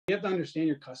have to understand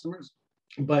your customers,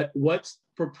 but what's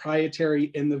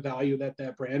proprietary in the value that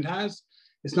that brand has.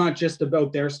 It's not just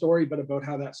about their story, but about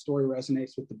how that story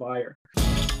resonates with the buyer.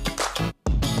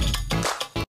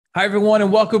 Hi, everyone,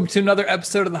 and welcome to another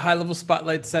episode of the High Level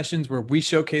Spotlight Sessions, where we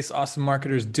showcase awesome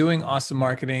marketers doing awesome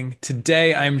marketing.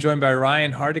 Today, I am joined by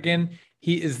Ryan Hartigan.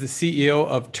 He is the CEO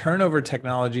of Turnover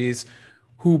Technologies,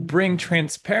 who bring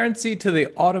transparency to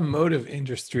the automotive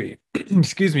industry.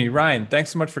 Excuse me, Ryan,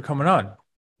 thanks so much for coming on.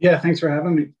 Yeah, thanks for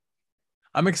having me.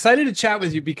 I'm excited to chat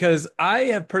with you because I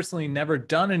have personally never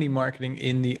done any marketing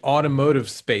in the automotive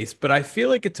space, but I feel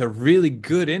like it's a really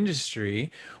good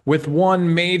industry with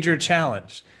one major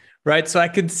challenge, right? So I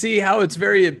could see how it's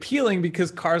very appealing because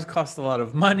cars cost a lot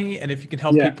of money. And if you can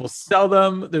help people sell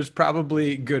them, there's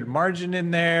probably good margin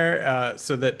in there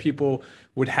so that people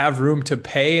would have room to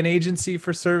pay an agency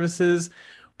for services.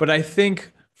 But I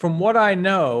think from what I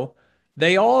know,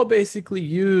 they all basically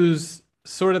use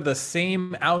sort of the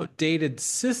same outdated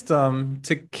system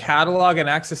to catalog and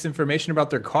access information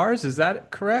about their cars. Is that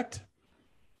correct?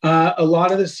 A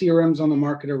lot of the CRMs on the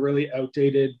market are really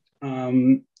outdated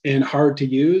and hard to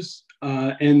use.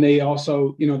 And they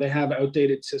also, they have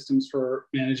outdated systems for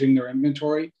managing their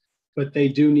inventory, but they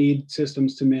do need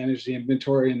systems to manage the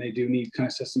inventory, and they do need kind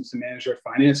of systems to manage their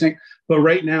financing. But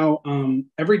right now,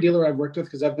 every dealer I've worked with,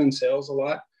 because I've done sales a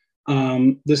lot,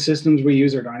 the systems we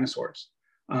use are dinosaurs.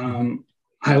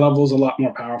 High Level is a lot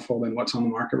more powerful than what's on the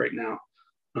market right now.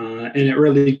 And it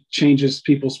really changes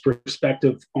people's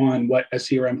perspective on what a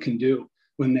CRM can do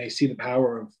when they see the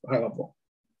power of High Level.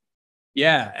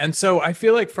 Yeah. And so I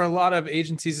feel like for a lot of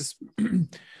agencies,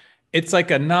 it's like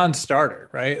a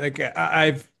non-starter, right? Like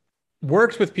I've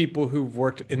worked with people who've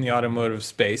worked in the automotive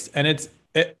space, and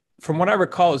from what I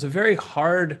recall, it's a very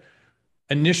hard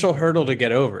initial hurdle to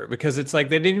get over, because it's like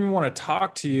they didn't even want to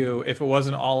talk to you if it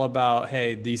wasn't all about,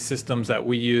 hey, these systems that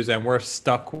we use and we're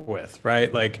stuck with,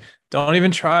 right? Like, don't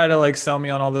even try to like sell me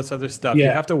on all this other stuff. You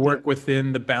have to work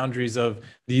within the boundaries of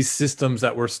these systems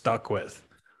that we're stuck with.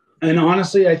 And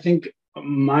honestly, I think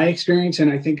my experience,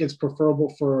 and I think it's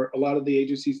preferable for a lot of the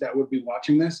agencies that would be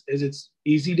watching this, is it's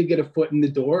easy to get a foot in the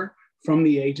door from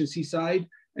the agency side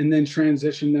and then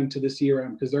transition them to the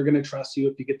CRM, because they're going to trust you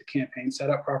if you get the campaign set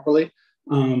up properly.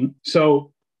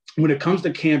 So when it comes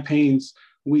to campaigns,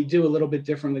 we do a little bit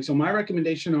differently. So my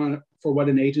recommendation for what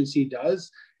an agency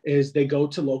does is they go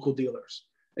to local dealers.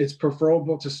 It's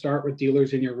preferable to start with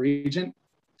dealers in your region,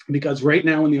 because right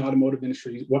now in the automotive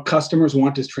industry, what customers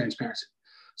want is transparency.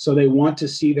 So they want to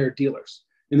see their dealers.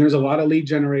 And there's a lot of lead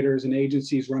generators and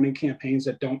agencies running campaigns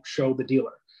that don't show the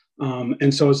dealer.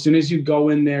 And so as soon as you go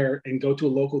in there and go to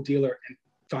a local dealer and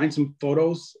find some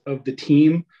photos of the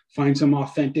team, find some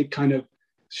authentic kind of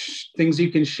things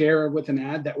you can share with an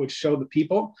ad that would show the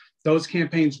people, those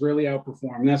campaigns really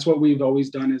outperform. And that's what we've always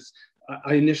done. Is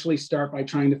I initially start by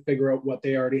trying to figure out what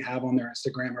they already have on their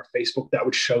Instagram or Facebook that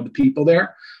would show the people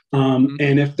there.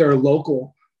 And if they're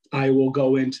local, I will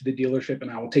go into the dealership and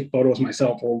I will take photos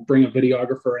myself, or bring a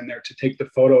videographer in there to take the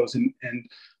photos. And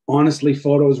honestly,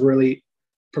 photos really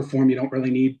perform. You don't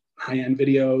really need high-end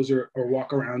videos or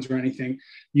walk-arounds or anything.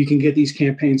 You can get these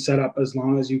campaigns set up as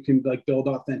long as you can like build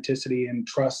authenticity and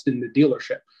trust in the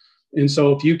dealership. And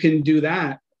so if you can do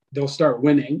that, they'll start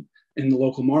winning in the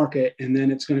local market, and then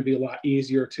it's going to be a lot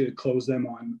easier to close them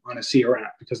on a CRM,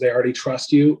 because they already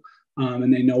trust you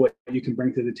and they know what you can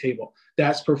bring to the table.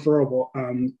 That's preferable.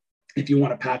 If you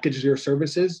want to package your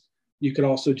services, you could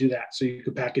also do that. So you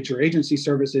could package your agency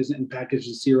services and package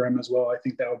the CRM as well. I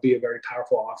think that would be a very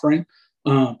powerful offering.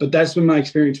 But that's been my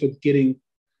experience with getting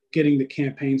the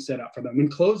campaign set up for them.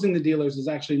 And closing the dealers is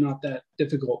actually not that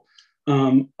difficult.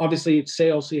 Obviously, it's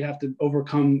sales, so you have to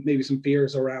overcome maybe some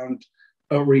fears around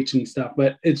outreach and stuff.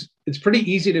 But it's pretty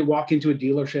easy to walk into a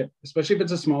dealership, especially if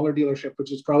it's a smaller dealership,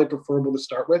 which is probably preferable to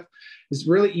start with. It's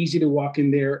really easy to walk in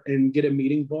there and get a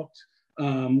meeting booked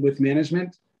with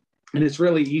management. And it's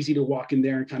really easy to walk in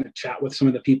there and kind of chat with some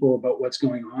of the people about what's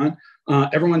going on.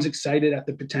 Everyone's excited at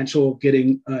the potential of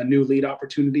getting new lead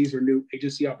opportunities or new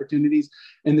agency opportunities.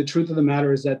 And the truth of the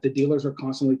matter is that the dealers are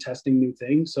constantly testing new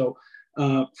things. So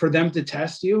for them to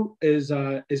test you is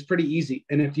pretty easy.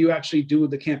 And if you actually do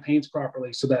the campaigns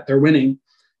properly so that they're winning,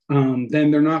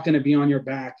 then they're not going to be on your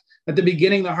back. At the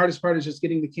beginning, the hardest part is just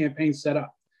getting the campaign set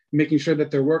up, making sure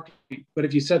that they're working. But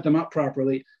if you set them up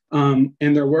properly,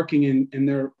 and they're working and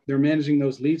they're managing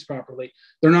those leads properly,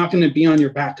 they're not going to be on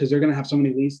your back, because they're going to have so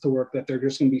many leads to work that they're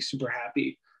just going to be super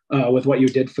happy with what you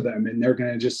did for them, and they're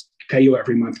going to just pay you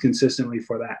every month consistently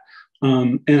for that.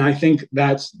 And I think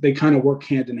they kind of work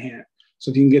hand in hand.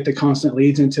 So if you can get the constant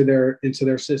leads into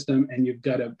their system, and you've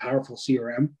got a powerful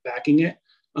CRM backing it,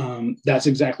 that's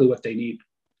exactly what they need.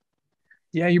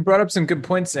 Yeah, you brought up some good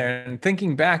points there. And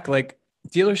thinking back, like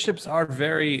dealerships are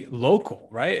very local,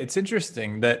 right? It's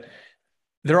interesting that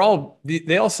they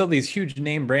all sell these huge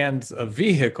name brands of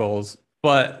vehicles,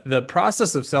 but the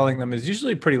process of selling them is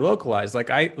usually pretty localized. Like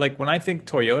when I think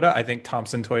Toyota, I think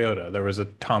Thompson Toyota. There was a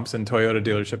Thompson Toyota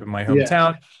dealership in my Yeah,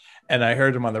 hometown, and I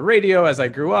heard them on the radio as I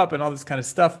grew up and all this kind of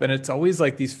stuff. And it's always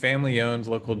like these family-owned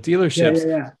local yeah, dealerships,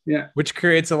 yeah, yeah, yeah. which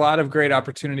creates a lot of great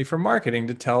opportunity for marketing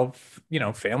to tell,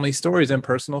 family stories and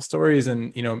personal stories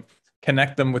and,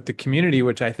 connect them with the community,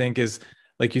 which I think is,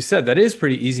 like you said, that is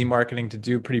pretty easy marketing to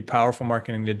do, pretty powerful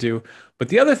marketing to do. But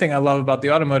the other thing I love about the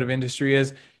automotive industry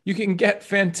is you can get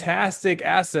fantastic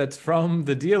assets from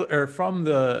the deal or from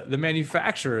the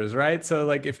manufacturers, right? So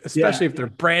like Yeah. especially if they're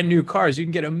brand new cars, you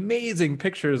can get amazing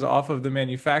pictures off of the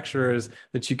manufacturers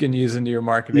that you can use into your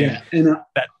marketing Yeah, and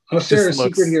that I'll share just a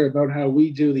secret looks. here about how we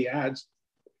do the ads.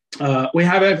 We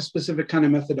have a specific kind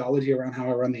of methodology around how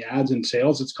I run the ads and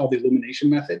sales. It's called the illumination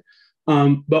method.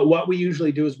 But what we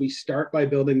usually do is we start by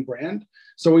building brand.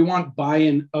 So we want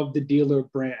buy-in of the dealer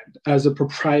brand as a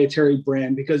proprietary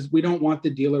brand because we don't want the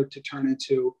dealer to turn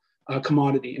into a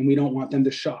commodity and we don't want them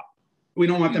to shop. We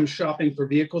don't want them shopping for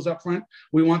vehicles up front.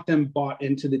 We want them bought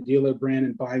into the dealer brand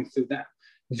and buying through them.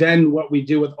 Then what we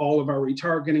do with all of our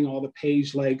retargeting, all the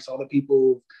page likes, all the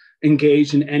people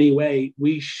engaged in any way,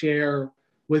 we share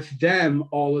with them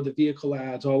all of the vehicle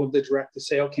ads, all of the direct to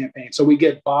sale campaigns. So we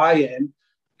get buy-in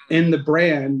in the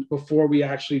brand before we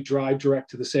actually drive direct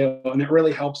to the sale. And it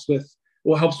really helps with,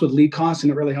 well, helps with lead costs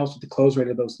and it really helps with the close rate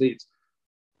of those leads.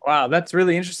 Wow, that's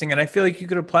really interesting. And I feel like you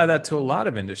could apply that to a lot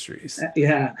of industries.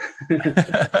 Yeah.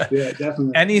 Yeah,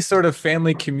 definitely. Any sort of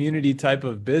family community type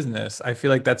of business, I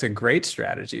feel like that's a great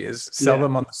strategy is sell Yeah.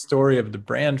 them on the story of the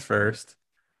brand first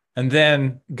and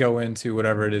then go into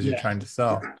whatever it is you're Yeah. trying to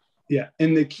sell. Yeah.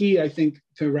 And the key, I think,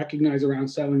 to recognize around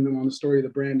selling them on the story of the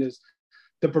brand is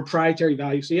the proprietary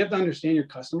value. So you have to understand your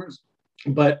customers,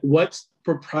 but what's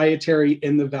proprietary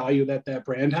in the value that that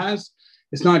brand has?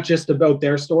 It's not just about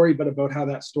their story, but about how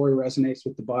that story resonates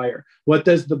with the buyer. What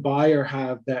does the buyer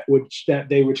have that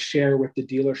they would share with the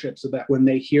dealership so that when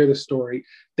they hear the story,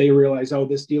 they realize, oh,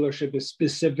 this dealership is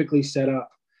specifically set up.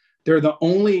 They're the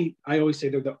only, I always say,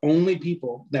 they're the only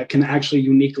people that can actually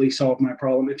uniquely solve my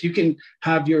problem. If you can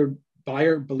have your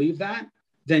buyer believe that,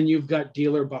 then you've got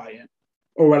dealer buy-in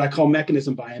or what I call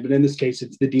mechanism buy-in. But in this case,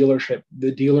 it's the dealership,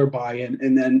 the dealer buy-in,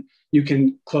 and then you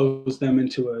can close them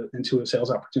into a sales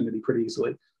opportunity pretty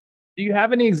easily. Do you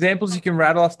have any examples you can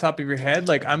rattle off the top of your head?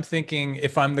 Like I'm thinking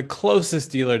if I'm the closest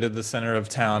dealer to the center of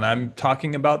town, I'm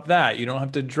talking about that. You don't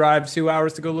have to drive 2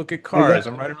 hours to go look at cars.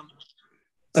 I'm right around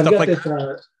I've stuff got like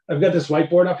this. I've got this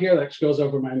whiteboard up here that goes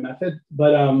over my method.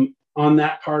 But on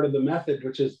that part of the method,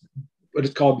 which is what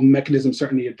is called mechanism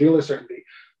certainty or dealer certainty,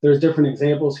 there's different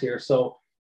examples here. So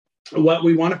what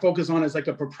we want to focus on is like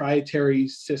a proprietary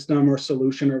system or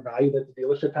solution or value that the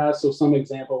dealership has. So some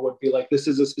example would be like, this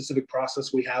is a specific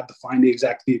process we have to find the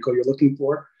exact vehicle you're looking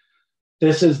for.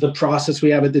 This is the process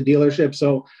we have at the dealership.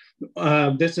 So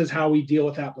this is how we deal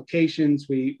with applications.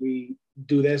 We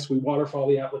do this, we waterfall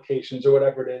the applications or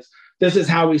whatever it is. This is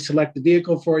how we select the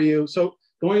vehicle for you. So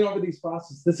going over these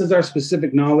processes, this is our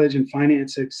specific knowledge and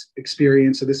finance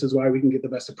experience. So this is why we can get the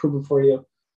best approval for you.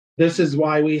 This is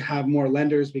why we have more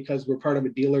lenders because we're part of a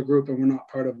dealer group and we're not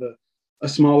part of a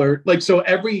smaller, like, so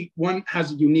everyone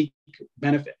has a unique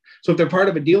benefit. So if they're part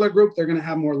of a dealer group, they're going to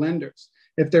have more lenders.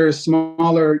 If they're a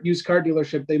smaller used car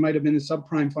dealership, they might have been in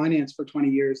subprime finance for 20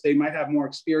 years. They might have more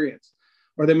experience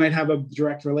or they might have a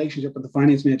direct relationship with the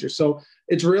finance manager. So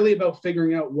it's really about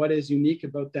figuring out what is unique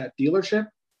about that dealership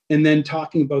and then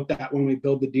talking about that when we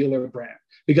build the dealer brand.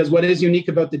 Because what is unique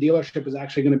about the dealership is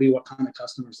actually going to be what kind of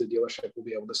customers the dealership will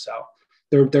be able to sell.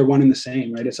 They're one and the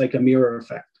same, right? It's like a mirror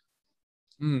effect.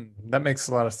 That makes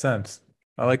a lot of sense.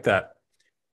 I like that.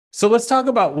 So let's talk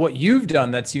about what you've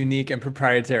done that's unique and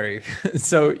proprietary.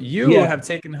 So you Yeah. have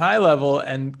taken high level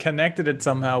and connected it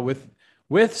somehow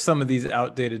with some of these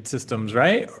outdated systems,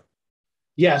 right?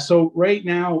 Yeah. So right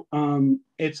now,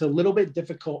 it's a little bit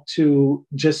difficult to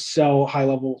just sell high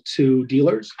level to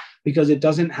dealers because it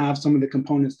doesn't have some of the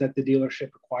components that the dealership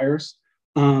requires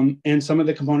and some of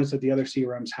the components that the other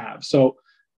CRMs have. So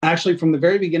actually, from the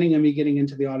very beginning of me getting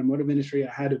into the automotive industry,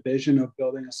 I had a vision of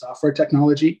building a software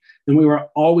technology, and we were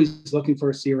always looking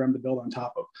for a CRM to build on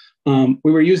top of.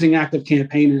 We were using Active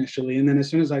Campaign initially, and then as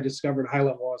soon as I discovered High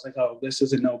Level, I was like, oh, this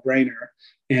is a no-brainer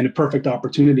and a perfect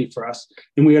opportunity for us.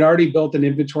 And we had already built an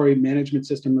inventory management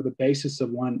system or the basis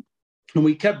of one, and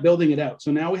we kept building it out.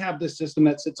 So now we have this system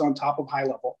that sits on top of High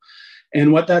Level.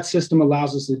 And what that system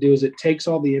allows us to do is it takes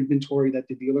all the inventory that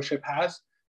the dealership has.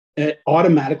 It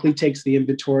automatically takes the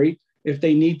inventory If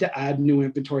they need to add new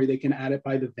inventory, they can add it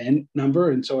by the VIN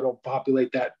number. And so it'll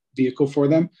populate that vehicle for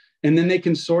them. And then they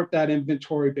can sort that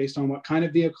inventory based on what kind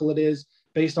of vehicle it is,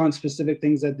 based on specific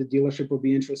things that the dealership will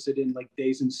be interested in, like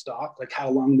days in stock, like how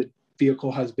long the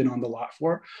vehicle has been on the lot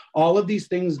for. All of these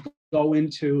things go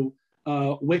into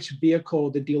which vehicle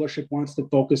the dealership wants to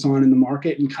focus on in the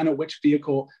market, and kind of which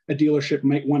vehicle a dealership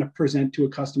might want to present to a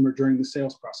customer during the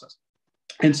sales process.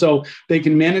 And so they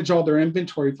can manage all their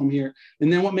inventory from here.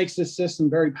 And then what makes this system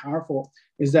very powerful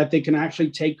is that they can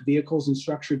actually take vehicles and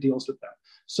structure deals with them.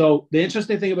 So the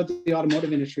interesting thing about the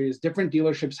automotive industry is different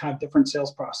dealerships have different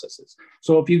sales processes.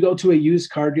 So if you go to a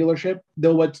used car dealership,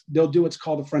 they'll do what's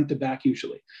called a front to back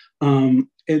usually.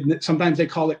 Sometimes they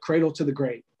call it cradle to the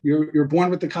grave. You're born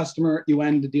with the customer, you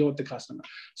end the deal with the customer.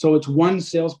 So it's one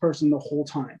salesperson the whole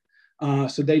time.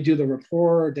 So they do the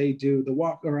rapport, they do the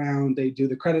walk around, they do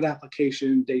the credit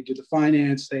application, they do the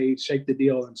finance, they shake the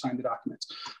deal and sign the documents.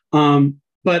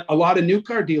 But a lot of new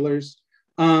car dealers,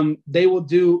 they will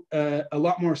do a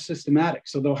lot more systematic.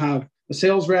 So they'll have a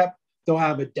sales rep, they'll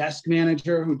have a desk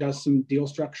manager who does some deal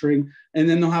structuring, and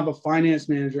then they'll have a finance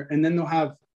manager, and then they'll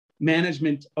have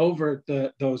management over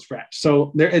those reps.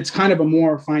 So it's kind of a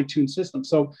more fine-tuned system.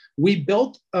 So we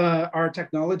built our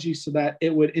technology so that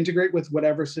it would integrate with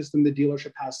whatever system the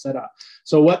dealership has set up.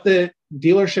 So what the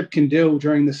dealership can do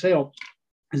during the sale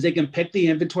is they can pick the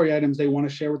inventory items they want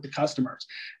to share with the customers,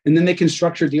 and then they can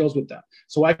structure deals with them.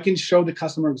 So I can show the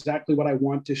customer exactly what I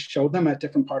want to show them at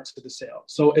different parts of the sale.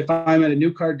 So if I'm at a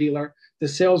new car dealer, the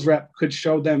sales rep could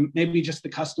show them maybe just the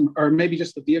customer, or maybe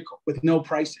just the vehicle with no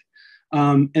pricing.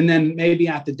 And then maybe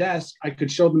at the desk, I could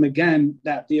show them again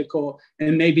that vehicle,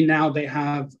 and maybe now they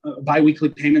have biweekly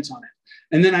payments on it.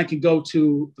 And then I could go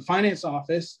to the finance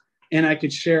office and I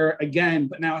could share again,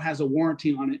 but now it has a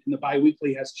warranty on it and the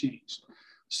biweekly has changed.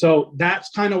 So that's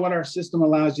kind of what our system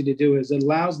allows you to do, is it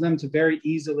allows them to very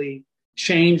easily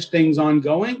change things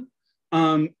ongoing.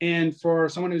 And for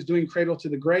someone who's doing cradle to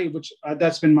the grave, which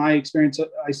that's been my experience.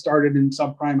 I started in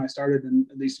subprime. I started in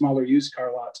these smaller used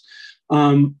car lots.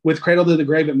 With cradle to the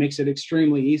grave, it makes it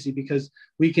extremely easy because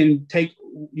we can take,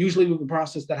 usually the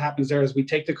process that happens there is we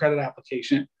take the credit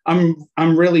application. I'm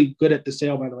really good at the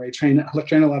sale, by the way. I train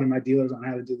a lot of my dealers on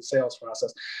how to do the sales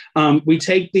process. We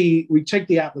take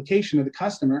the application of the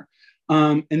customer,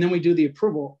 and then we do the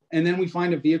approval, and then we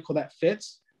find a vehicle that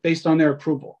fits based on their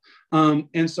approval.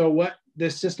 And so what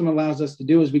this system allows us to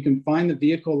do is we can find the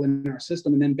vehicle in our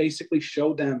system and then basically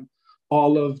show them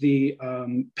all of the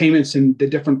payments and the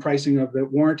different pricing of the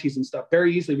warranties and stuff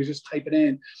very easily. We just type it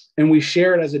in and we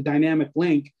share it as a dynamic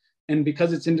link. And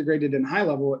because it's integrated in high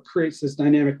level, it creates this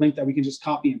dynamic link that we can just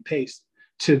copy and paste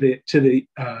to the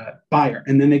buyer.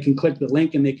 And then they can click the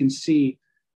link and they can see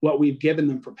what we've given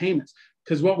them for payments.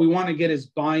 Because what we want to get is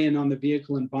buy-in on the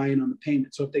vehicle and buy-in on the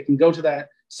payment. So if they can go to that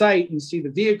site and see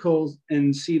the vehicles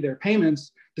and see their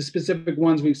payments, the specific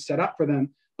ones we've set up for them,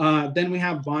 then we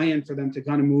have buy-in for them to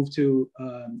kind of move to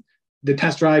the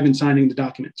test drive and signing the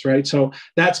documents, right? So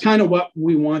that's kind of what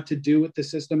we want to do with the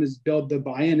system, is build the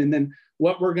buy-in. And then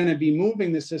what we're going to be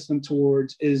moving the system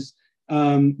towards is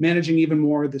managing even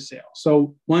more of the sale.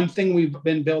 So one thing we've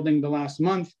been building the last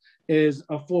month is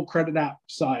a full credit app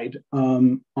side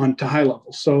onto high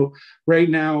level. So right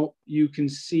now you can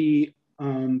see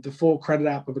the full credit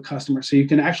app of a customer. So you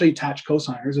can actually attach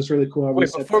cosigners. It's really cool.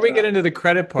 Wait, before we get into the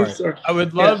credit part, I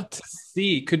would love to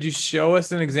see, could you show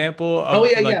us an example of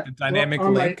the dynamic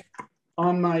link?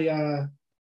 On my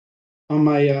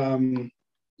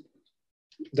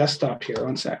desktop here,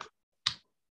 one sec.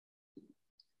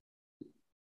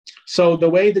 So the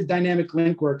way the dynamic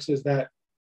link works is that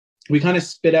we kind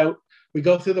of we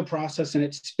go through the process and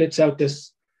it spits out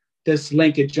this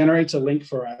link. It generates a link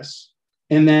for us.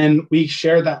 And then we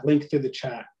share that link through the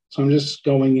chat. So I'm just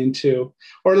going into,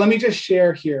 or let me just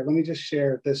share here. Let me just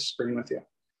share this screen with you.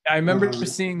 I remember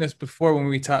seeing this before when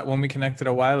we connected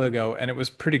a while ago, and it was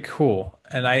pretty cool.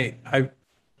 And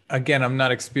again, I'm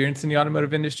not experienced in the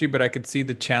automotive industry, but I could see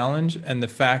the challenge and the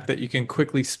fact that you can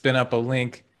quickly spin up a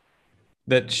link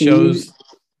that shows,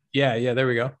 yeah, there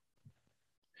we go.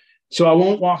 So I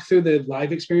won't walk through the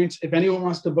live experience. If anyone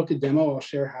wants to book a demo, I'll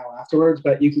share how afterwards,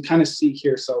 but you can kind of see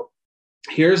here. So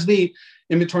here's the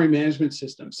inventory management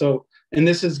system. So, and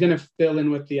this is going to fill in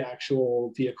with the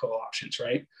actual vehicle options,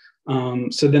 right?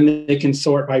 So then they can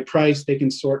sort by price, they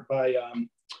can sort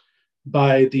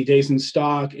by the days in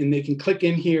stock, and they can click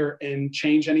in here and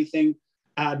change anything,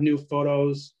 add new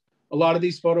photos. A lot of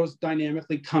these photos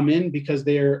dynamically come in because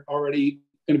they're already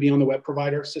going to be on the web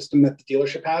provider system that the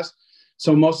dealership has.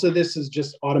 So most of this is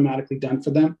just automatically done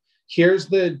for them. Here's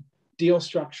the deal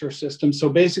structure system. So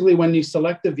basically, when you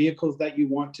select the vehicles that you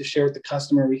want to share with the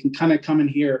customer, we can kind of come in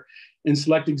here and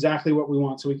select exactly what we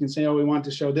want. So we can say, oh, we want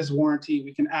to show this warranty.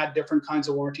 We can add different kinds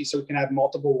of warranties. So we can add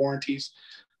multiple warranties.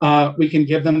 We can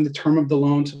give them the term of the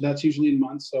loan. So that's usually in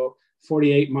months. So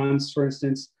 48 months, for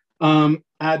instance.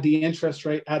 Add the interest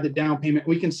rate, add the down payment.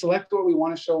 We can select what we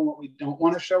want to show and what we don't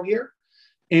want to show here.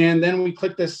 And then we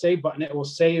click this save button. It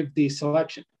will save the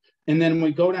selection. And then when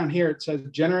we go down here, it says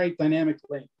generate dynamic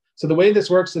link. So the way this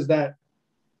works is that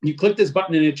you click this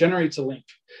button and it generates a link.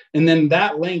 And then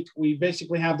that link, we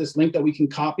basically have this link that we can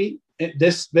copy.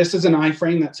 This is an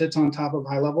iframe that sits on top of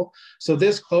HighLevel. So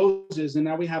this closes and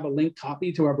now we have a link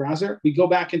copy to our browser. We go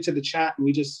back into the chat and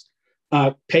we just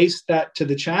paste that to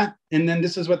the chat. And then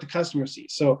this is what the customer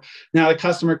sees. So now the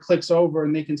customer clicks over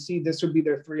and they can see this would be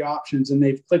their three options. And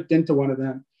they've clicked into one of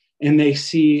them and they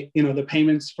see, the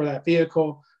payments for that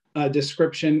vehicle,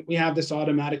 description. We have this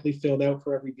automatically filled out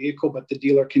for every vehicle, but the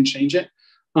dealer can change it.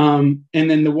 And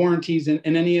then the warranties and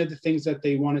any of the things that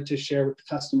they wanted to share with the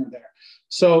customer there.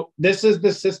 So this is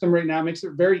the system right now. It makes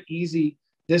it very easy.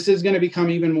 This is going to become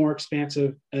even more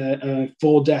expansive,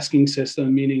 full desking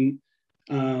system, meaning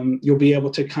you'll be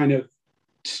able to kind of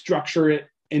structure it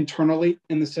internally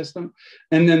in the system.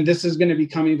 And then this is going to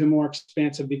become even more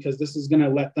expansive because this is going to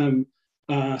let them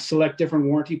select different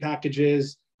warranty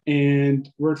packages.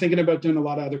 And we're thinking about doing a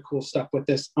lot of other cool stuff with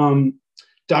this.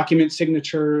 Document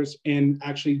signatures and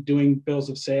actually doing bills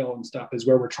of sale and stuff is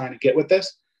where we're trying to get with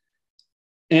this.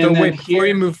 And so wait, before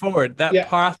you move forward, that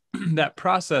yeah. that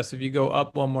process, if you go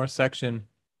up one more section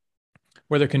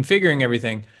where they're configuring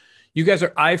everything, you guys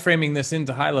are iframing this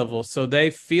into HighLevel, so they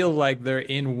feel like they're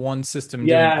in one system.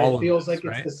 Yeah, doing all it feels of this,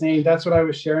 like right? it's the same. That's what I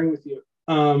was sharing with you.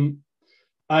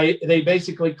 They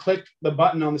basically click the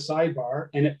button on the sidebar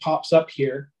and it pops up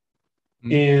here,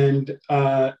 and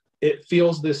it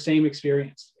feels the same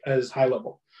experience as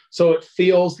HighLevel. So it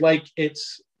feels like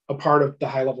it's a part of the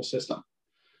HighLevel system.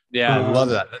 Yeah, I love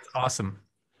that. That's awesome.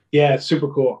 Yeah, it's super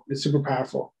cool. It's super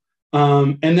powerful.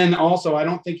 And then also, I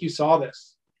don't think you saw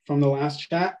this from the last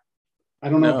chat. I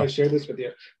don't know if I shared this with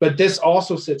you, but this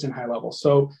also sits in HighLevel.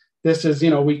 So this is,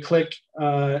 we click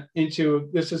into,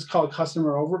 this is called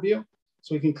customer overview.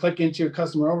 So we can click into a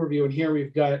customer overview, and here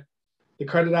we've got the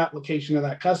credit application of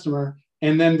that customer.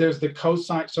 And then there's the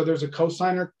cosign. So there's a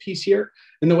cosigner piece here.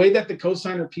 And the way that the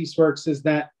cosigner piece works is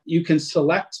that you can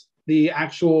select the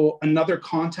actual another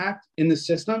contact in the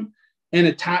system and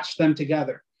attach them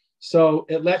together. So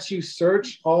it lets you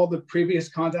search all the previous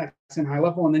contacts in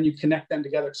HighLevel and then you connect them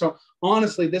together. So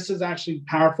honestly, this is actually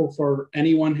powerful for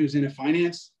anyone who's in a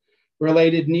finance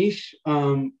related niche,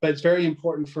 but it's very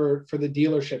important for the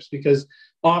dealerships, because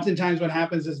oftentimes what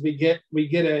happens is we get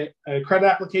a credit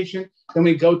application, then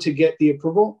we go to get the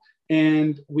approval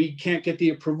and we can't get the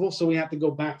approval. So we have to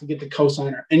go back to get the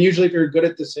cosigner. And usually if you're good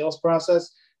at the sales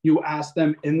process, you ask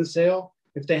them in the sale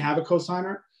if they have a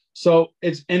cosigner. So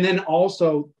and then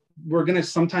also we're going to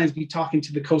sometimes be talking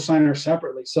to the cosigner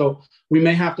separately. So we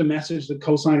may have to message the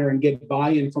cosigner and get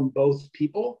buy-in from both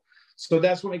people. So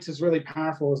that's what makes this really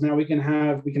powerful, is now we can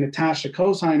attach a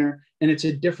cosigner and it's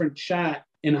a different chat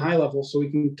in HighLevel. So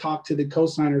we can talk to the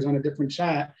cosigners on a different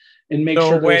chat and make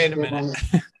sure. Wait a minute.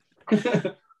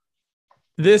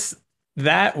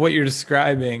 What you're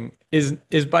describing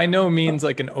is by no means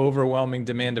like an overwhelming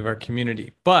demand of our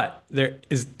community, but there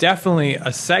is definitely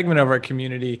a segment of our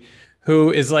community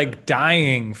who is like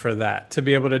dying for that, to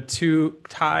be able to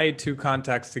tie two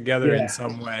contacts together in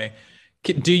some way.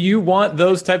 Do you want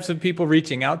those types of people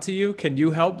reaching out to you? Can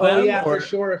you help them? Oh yeah, for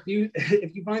sure.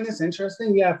 If you find this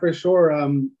interesting, yeah, for sure.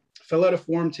 Fill out a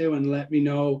form too and let me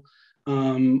know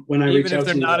when I reach out to you. Even if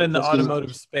they're not in the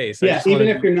automotive space. Yeah, even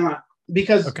if you're not.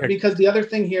 Because the other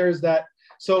thing here is that,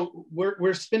 so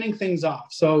we're spinning things off.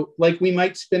 So like we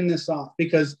might spin this off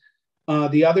because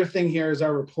the other thing here is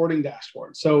our reporting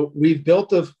dashboard. So we've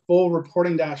built a full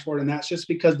reporting dashboard, and that's just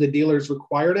because the dealers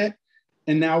required it.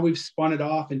 And now we've spun it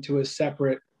off into a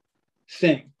separate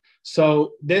thing.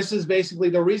 So this is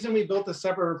basically the reason we built a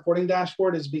separate reporting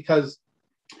dashboard, is because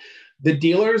the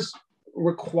dealers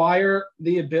require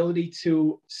the ability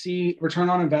to see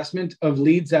return on investment of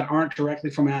leads that aren't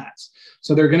directly from ads.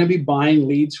 So they're going to be buying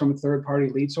leads from third-party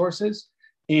lead sources,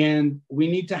 and we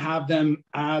need to have them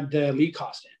add the lead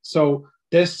cost in. So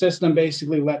this system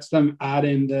basically lets them add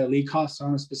in the lead costs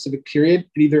on a specific period.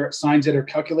 It either assigns it or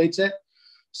calculates it.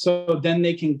 So then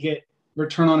they can get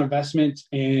return on investment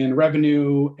and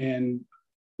revenue and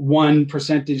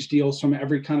 1% deals from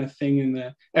every kind of thing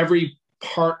in every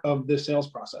part of the sales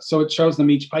process. So it shows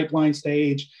them each pipeline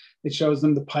stage. It shows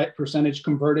them the percentage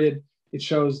converted. it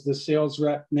shows the sales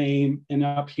rep name, and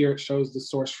up here it shows the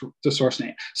source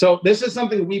name. So this is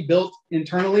something we built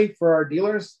internally for our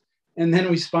dealers, and then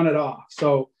we spun it off.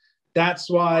 So that's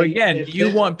why. Again,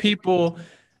 you want people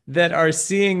that are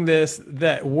seeing this,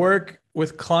 that work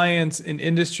with clients in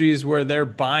industries where they're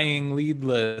buying lead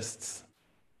lists.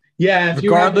 Yeah.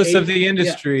 Regardless of the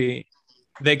industry,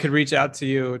 they could reach out to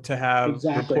you to have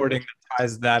reporting that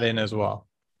ties that in as well.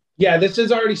 Yeah, this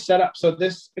is already set up. So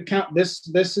this account,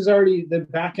 this is already, the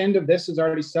back end of this is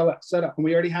already set up. And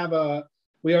we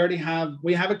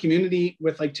have a community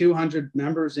with like 200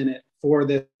 members in it for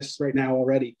this right now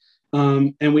already.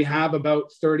 And we have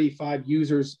about 35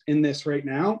 users in this right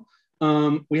now.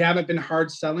 We haven't been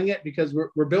hard selling it because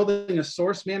we're building a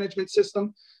source management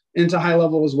system into High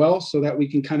Level as well, so that we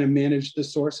can kind of manage the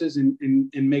sources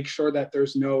and make sure that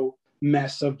there's no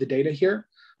mess of the data here.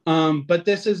 But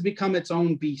this has become its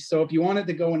own beast. So if you wanted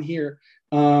to go in here,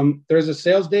 there's a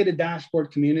sales data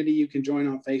dashboard community you can join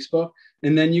on Facebook,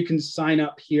 and then you can sign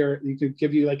up here. You can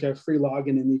give you like a free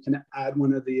login, and you can add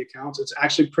one of the accounts. It's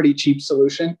actually a pretty cheap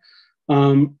solution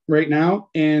right now.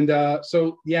 And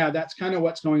so yeah, that's kind of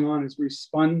what's going on. Is we've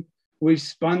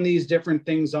spun these different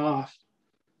things off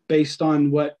based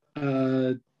on what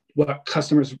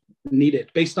customers needed,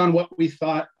 based on what we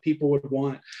thought people would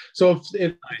want. So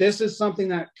if this is something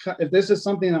that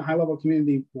High Level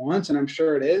community wants, and I'm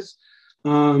sure it is,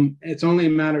 it's only a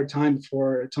matter of time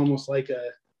before it's almost like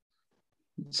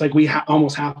we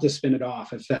almost have to spin it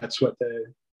off if that's what the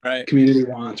community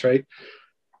wants, right?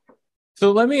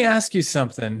 So let me ask you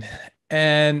something,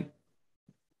 and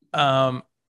yeah,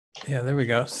 there we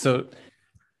go. So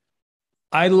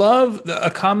I love a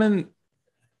common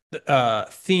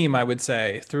theme, I would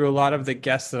say, through a lot of the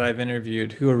guests that I've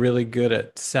interviewed who are really good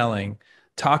at selling,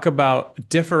 talk about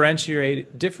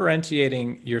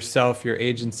differentiating yourself, your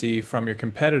agency, from your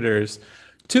competitors,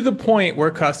 to the point where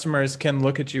customers can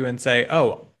look at you and say,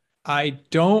 oh, I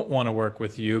don't want to work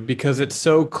with you because it's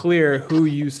so clear who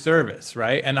you service,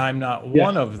 right? And I'm not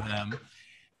one of them.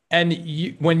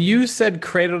 And when you said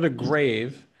cradle to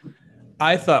grave,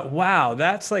 I thought, wow,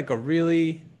 that's like a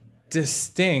really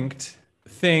distinct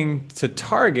thing to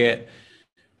target.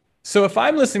 So if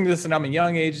I'm listening to this and I'm a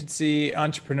young agency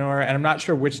entrepreneur and I'm not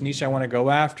sure which niche I want to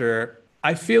go after,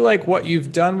 I feel like what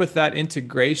you've done with that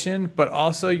integration, but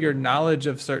also your knowledge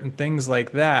of certain things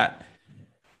like that,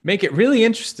 make it really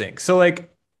interesting. So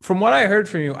like, from what I heard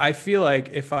from you, I feel like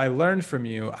if I learned from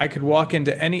you, I could walk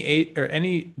into any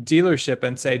dealership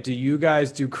and say, do you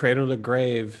guys do cradle to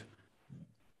grave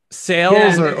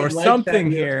sales or like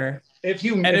something here? If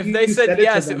they said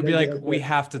yes, it would be like, we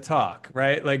have to talk,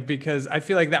 right? Like, because I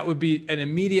feel like that would be an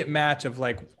immediate match of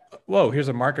like, whoa, here's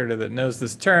a marketer that knows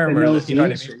this term, or you know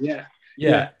what I mean?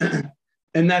 Yeah.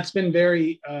 And that's been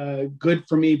very good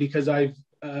for me because I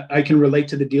can relate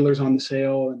to the dealers on the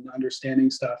sale and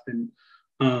understanding stuff. And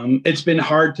it's been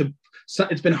hard to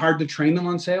train them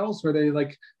on sales, where they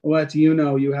like, what do you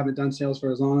know? You haven't done sales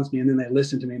for as long as me. And then they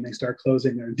listen to me and they start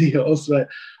closing their deals. But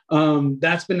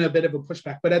that's been a bit of a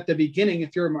pushback. But at the beginning,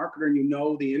 if you're a marketer and you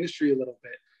know the industry a little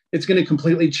bit, it's going to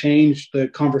completely change the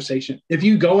conversation. If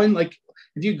you go in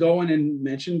and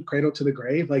mention cradle to the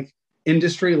grave, like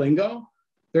industry lingo,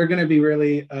 they're going to be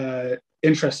really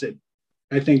interested,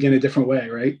 I think, in a different way,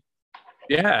 right?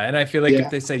 Yeah. And I feel like if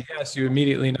they say yes, you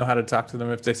immediately know how to talk to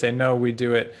them. If they say no, we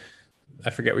do it, I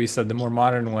forget what you said, the more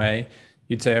modern way,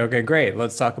 you'd say, okay, great,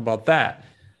 let's talk about that.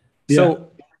 Yeah.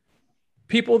 So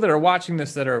people that are watching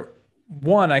this that are,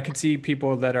 I could see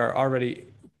people that are already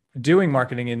doing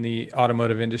marketing in the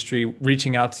automotive industry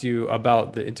reaching out to you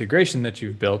about the integration that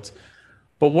you've built.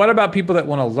 But what about people that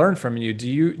want to learn from you? Do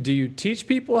you teach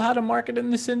people how to market in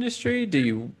this industry? Do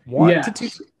you want to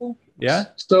teach people? Yeah.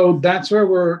 So that's where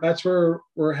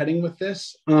we're heading with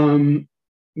this.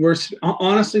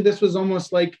 Honestly, this was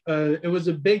almost like it was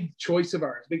a big choice of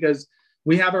ours because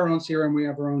we have our own CRM, we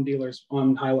have our own dealers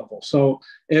on High Level. So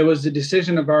it was a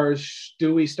decision of ours: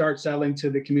 do we start selling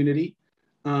to the community,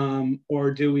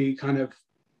 or do we kind of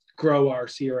grow our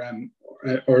CRM,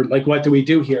 or like what do we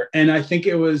do here? And I think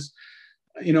it was,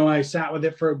 I sat with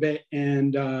it for a bit,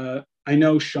 and I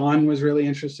know Sean was really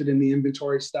interested in the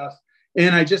inventory stuff.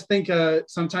 And I just think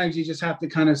sometimes you just have to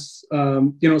kind of,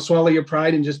 swallow your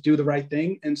pride and just do the right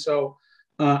thing. And so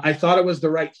I thought it was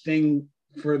the right thing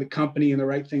for the company and the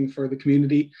right thing for the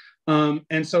community.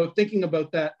 And so thinking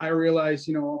about that, I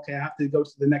realized, okay, I have to go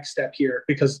to the next step here,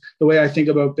 because the way I think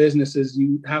about business is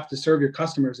you have to serve your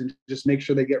customers and just make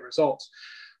sure they get results.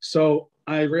 So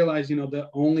I realized, the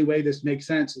only way this makes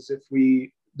sense is if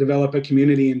we develop a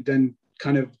community and then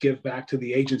kind of give back to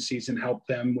the agencies and help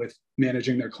them with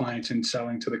managing their clients and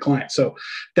selling to the clients. So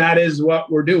that is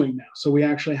what we're doing now. So we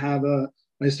actually have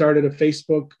I started a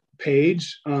Facebook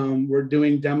page. We're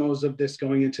doing demos of this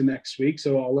going into next week.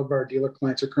 So all of our dealer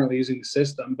clients are currently using the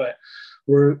system, but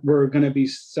we're going to be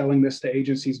selling this to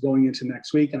agencies going into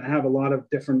next week. And I have a lot of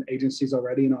different agencies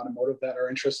already in automotive that are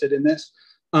interested in this.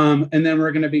 And then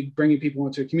we're going to be bringing people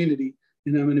into a community,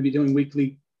 and I'm going to be doing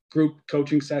weekly group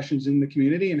coaching sessions in the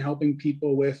community and helping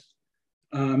people with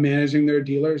managing their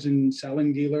dealers and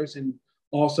selling dealers, and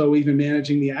also even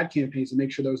managing the ad campaigns and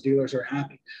make sure those dealers are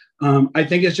happy. I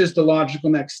think it's just the logical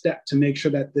next step to make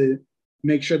sure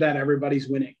that everybody's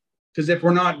winning. Because if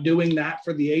we're not doing that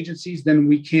for the agencies, then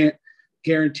we can't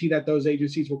guarantee that those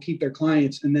agencies will keep their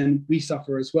clients, and then we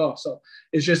suffer as well. So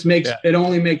it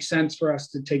only makes sense for us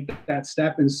to take that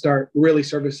step and start really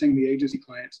servicing the agency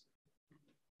clients.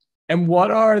 And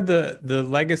what are the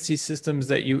legacy systems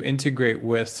that you integrate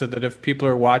with, so that if people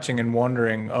are watching and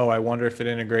wondering, oh, I wonder if it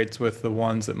integrates with the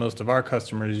ones that most of our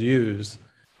customers use?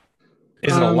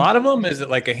 Is it a lot of them? Is it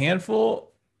like a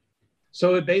handful?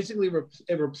 So it basically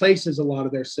it replaces a lot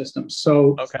of their systems.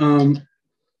 So okay.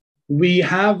 We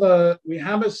have a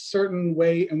certain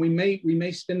way, and we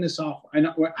may spin this off. I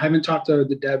haven't talked to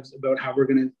the devs about how we're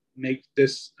going to make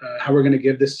this, how we're going to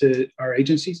give this to our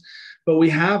agencies, but we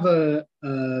have a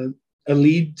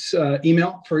leads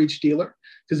email for each dealer,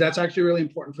 because that's actually really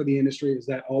important for the industry, is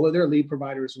that all of their lead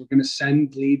providers, we're going to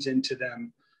send leads into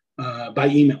them by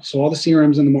email. So all the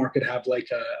CRMs in the market have like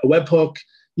a webhook,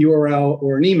 URL,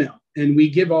 or an email, and we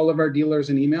give all of our dealers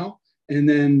an email, and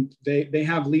then they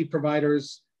have lead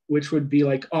providers, which would be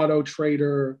like Auto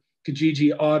Trader,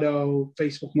 Kijiji Auto,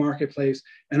 Facebook Marketplace,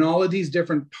 and all of these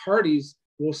different parties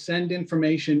will send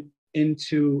information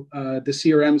into the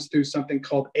CRMs through something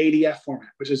called ADF format,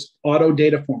 which is auto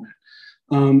data format.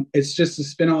 It's just a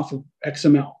spinoff of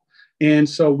XML. And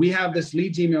so we have this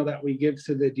leads email that we give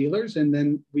to the dealers, and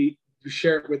then we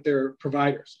share it with their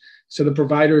providers. So the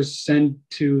providers send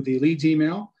to the leads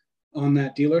email on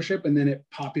that dealership, and then it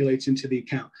populates into the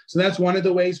account. So that's one of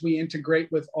the ways we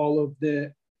integrate with all of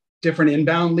the different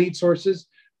inbound lead sources.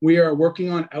 We are working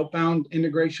on outbound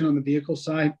integration on the vehicle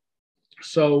side.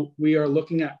 So we are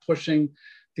looking at pushing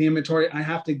the inventory. I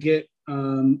have to get,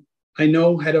 I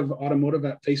know head of automotive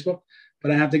at Facebook,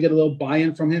 but I have to get a little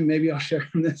buy-in from him. Maybe I'll share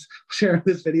this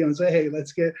video and say, hey,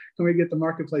 can we get the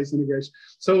marketplace integration?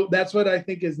 So that's what I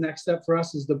think is next step for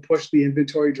us, is to push the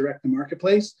inventory direct to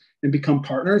marketplace and become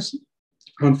partners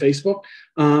on Facebook.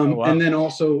 Wow. And then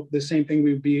also the same thing,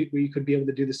 we could be able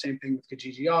to do the same thing with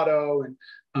Kijiji Auto and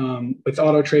with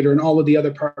Auto Trader and all of the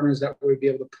other partners that we'd be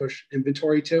able to push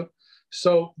inventory to.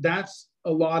 So that's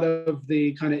a lot of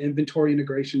the kind of inventory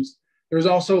integrations. There's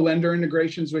also lender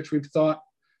integrations, which we've thought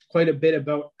quite a bit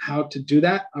about how to do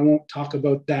that. I won't talk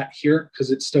about that here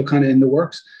because it's still kind of in the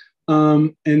works.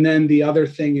 And then the other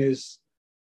thing is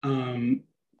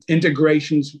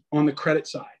integrations on the credit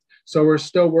side. So we're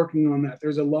still working on that.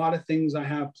 There's a lot of things I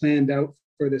have planned out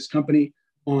for this company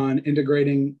on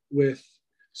integrating with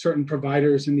certain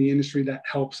providers in the industry that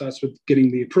helps us with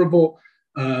getting the approval,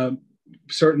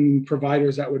 certain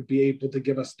providers that would be able to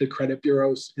give us the credit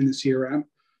bureaus in the CRM.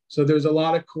 So there's a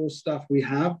lot of cool stuff we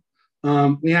have.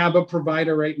 We have a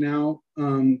provider right now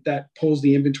that pulls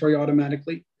the inventory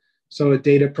automatically. So a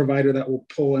data provider that will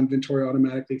pull inventory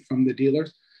automatically from the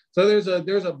dealers. So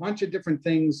there's a bunch of different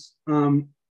things.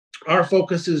 Our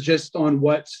focus is just on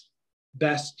what's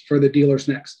best for the dealers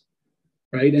next,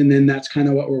 right? And then that's kind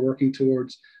of what we're working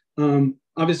towards.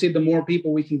 Obviously, the more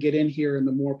people we can get in here and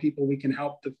the more people we can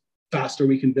help, the faster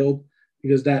we can build,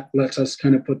 because that lets us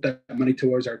kind of put that money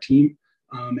towards our team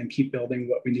and keep building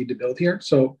what we need to build here.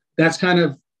 So that's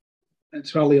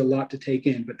probably a lot to take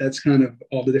in, but that's kind of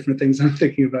all the different things I'm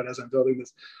thinking about as I'm building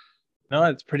this. No,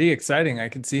 it's pretty exciting. I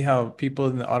can see how people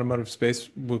in the automotive space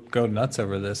will go nuts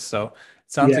over this. So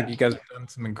it sounds like you guys have done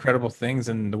some incredible things,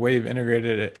 and the way you've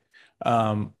integrated it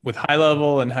with High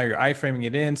Level and how you're iframing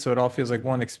it in, so it all feels like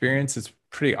one experience. It's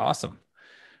pretty awesome.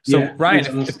 So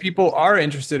Ryan, if people are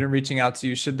interested in reaching out to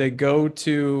you, should they go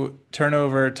to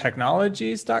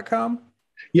turnovertechnologies.com?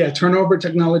 Yeah,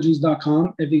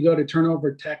 turnovertechnologies.com. If you go to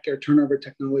Turnover Tech or Turnover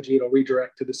Technology, it'll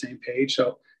redirect to the same page.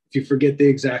 So if you forget the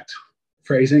exact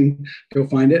phrasing, you'll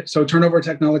find it. So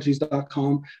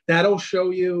turnovertechnologies.com. That'll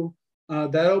show you,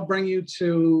 that'll bring you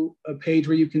to a page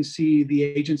where you can see the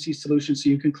agency solution. So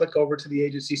you can click over to the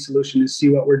agency solution and see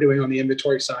what we're doing on the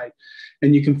inventory side.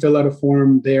 And you can fill out a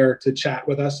form there to chat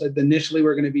with us. Initially,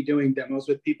 we're going to be doing demos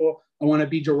with people. I want to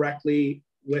be directly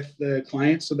with the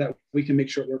client so that we can make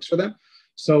sure it works for them.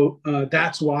 So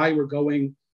that's why we're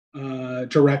going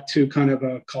direct to kind of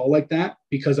a call like that,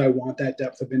 because I want that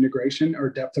depth of integration or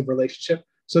depth of relationship.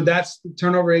 So that's the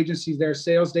turnover agencies there.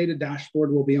 Sales data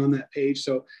dashboard will be on that page.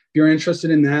 So if you're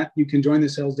interested in that, you can join the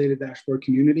sales data dashboard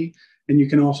community. And you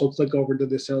can also click over to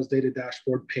the sales data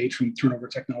dashboard page from the Turnover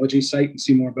Technology site and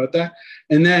see more about that.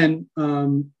 And then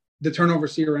the Turnover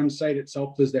CRM site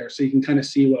itself is there. So you can kind of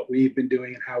see what we've been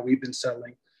doing and how we've been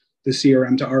selling the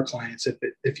CRM to our clients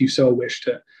if you so wish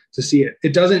to see it.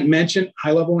 It doesn't mention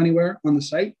high level anywhere on the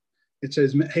site. It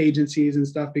says agencies and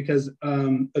stuff because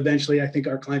eventually I think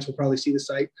our clients will probably see the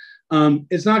site.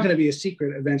 It's not going to be a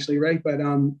secret eventually, right?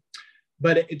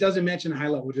 But it doesn't mention high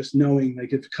level, just knowing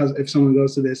like if someone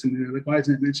goes to this and they're like, why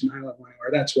doesn't it mention high level anywhere?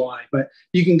 That's why. But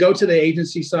you can go to the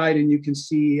agency side and you can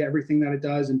see everything that it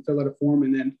does and fill out a form,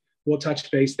 and then we'll touch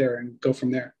base there and go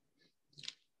from there.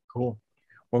 Cool.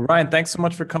 Well, Ryan, thanks so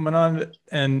much for coming on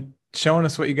and showing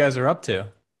us what you guys are up to.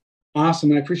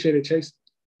 Awesome. I appreciate it, Chase.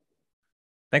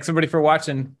 Thanks everybody for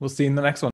watching. We'll see you in the next one.